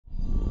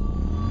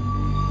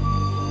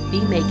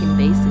Beat Making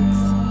Basics.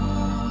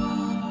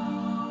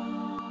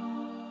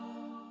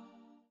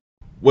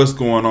 What's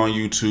going on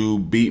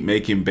YouTube? Beat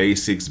Making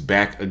Basics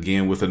back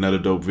again with another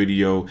dope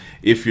video.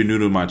 If you're new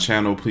to my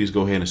channel, please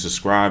go ahead and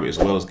subscribe as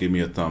well as give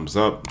me a thumbs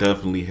up.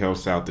 Definitely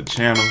helps out the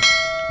channel.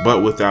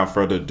 But without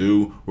further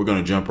ado, we're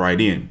going to jump right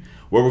in.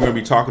 What we're going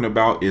to be talking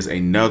about is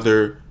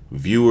another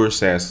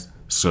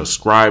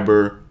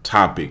viewer/subscriber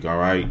topic. All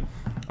right.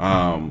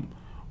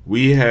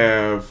 We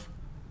have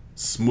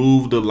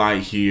Smooth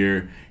Delight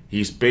here.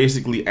 He's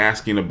basically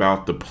asking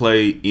about the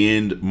play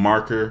end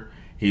marker.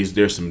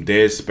 There's some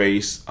dead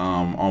space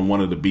on one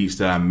of the beats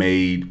that I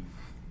made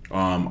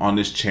on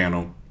this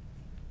channel,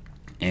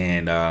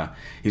 and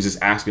he's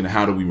just asking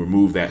how do we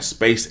remove that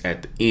space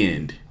at the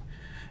end.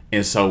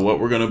 And so what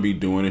we're gonna be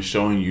doing is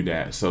showing you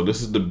that. So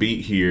this is the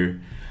beat here.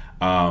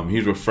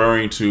 He's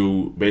referring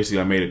to,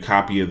 basically I made a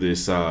copy of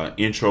this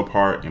intro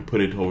part and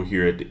put it over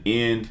here at the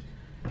end.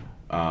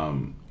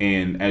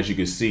 And as you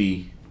can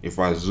see, if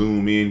I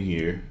zoom in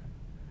here,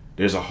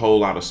 there's a whole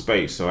lot of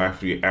space. So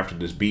after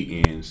this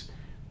beat ends,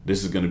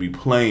 this is going to be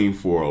playing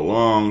for a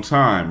long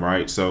time,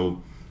 right?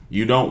 So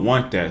you don't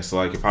want that. So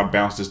like if I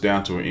bounce this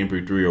down to an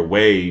MP3 or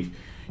WAV,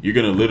 you're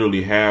going to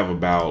literally have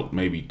about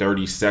maybe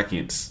 30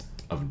 seconds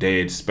of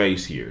dead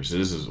space here. So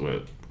this is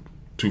what,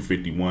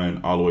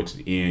 251 all the way to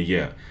the end.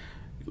 Yeah,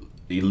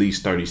 at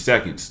least 30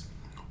 seconds.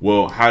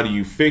 Well, how do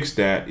you fix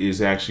that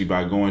is actually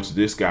by going to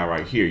this guy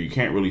right here. You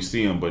can't really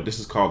see him, but this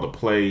is called the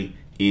play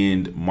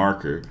end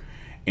marker.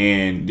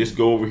 And just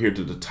go over here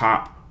to the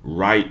top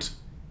right,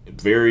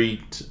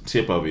 very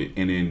tip of it,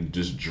 and then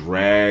just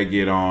drag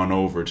it on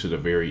over to the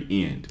very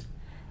end.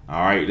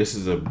 All right, this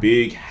is a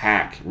big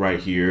hack right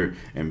here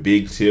and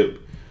big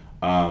tip,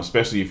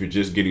 especially if you're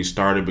just getting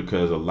started,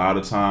 because a lot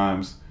of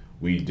times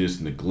we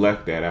just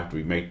neglect that after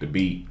we make the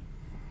beat.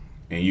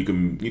 And you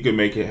can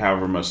make it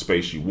however much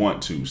space you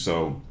want to.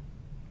 So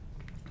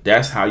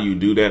that's how you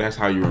do that. That's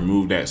how you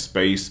remove that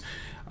space,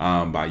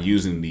 by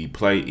using the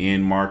play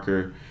end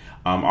marker.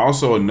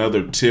 Also,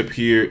 another tip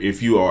here,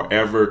 if you are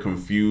ever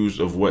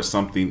confused of what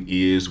something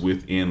is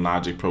within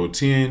Logic Pro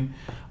 10,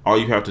 all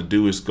you have to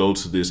do is go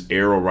to this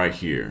arrow right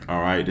here.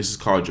 All right, this is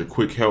called your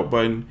quick help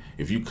button.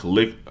 If you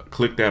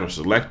click that or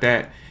select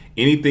that,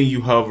 anything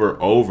you hover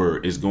over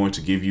is going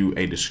to give you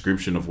a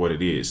description of what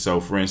it is. So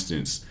for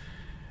instance,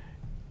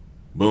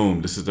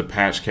 boom, this is the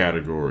patch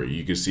category.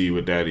 You can see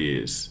what that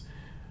is.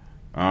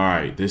 All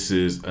right, this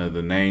is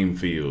the name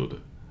field,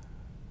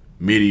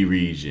 MIDI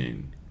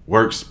region,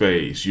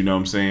 workspace, you know what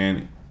I'm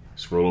saying?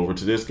 Scroll over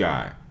to this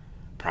guy,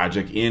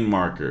 project end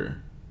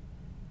marker,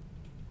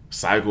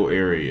 cycle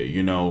area.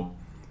 You know,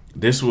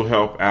 this will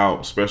help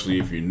out, especially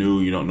if you're new,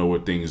 you don't know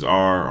what things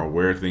are or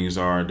where things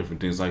are,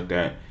 different things like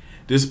that.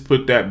 Just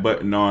put that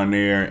button on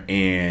there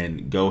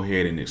and go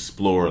ahead and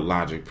explore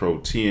Logic Pro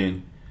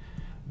 10.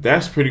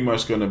 That's pretty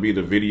much going to be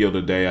the video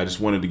today. I just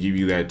wanted to give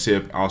you that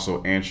tip.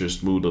 Also answer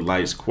Smooth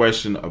Delight's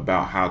question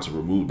about how to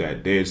remove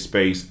that dead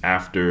space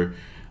after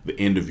the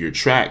end of your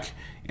track.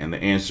 And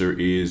the answer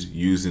is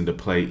using the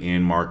play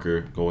end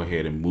marker. Go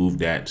ahead and move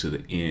that to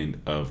the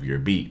end of your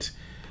beat.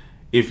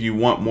 If you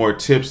want more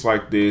tips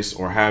like this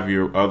or have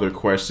your other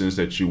questions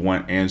that you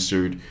want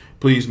answered,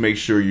 please make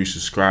sure you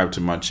subscribe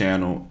to my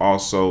channel.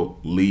 Also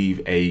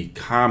leave a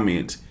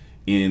comment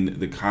in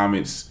the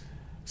comments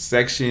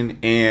section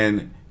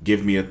and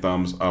give me a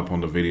thumbs up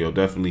on the video.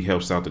 Definitely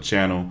helps out the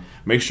channel.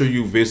 Make sure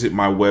you visit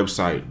my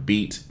website,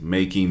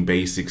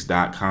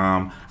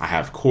 beatmakingbasics.com. I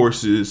have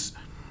courses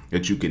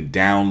that you can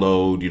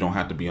download. You don't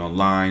have to be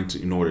online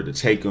in order to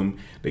take them.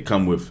 They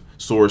come with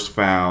source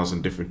files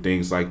and different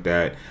things like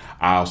that.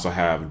 I also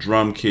have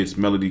drum kits,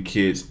 melody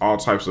kits, all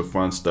types of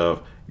fun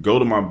stuff. Go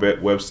to my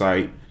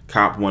website,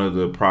 cop one of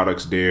the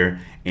products there,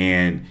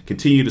 and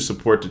continue to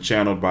support the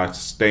channel by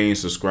staying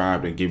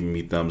subscribed and giving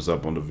me thumbs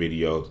up on the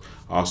videos.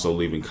 Also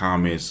leaving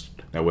comments,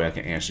 that way I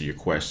can answer your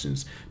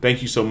questions.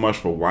 Thank you so much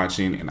for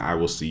watching, and I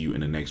will see you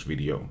in the next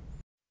video.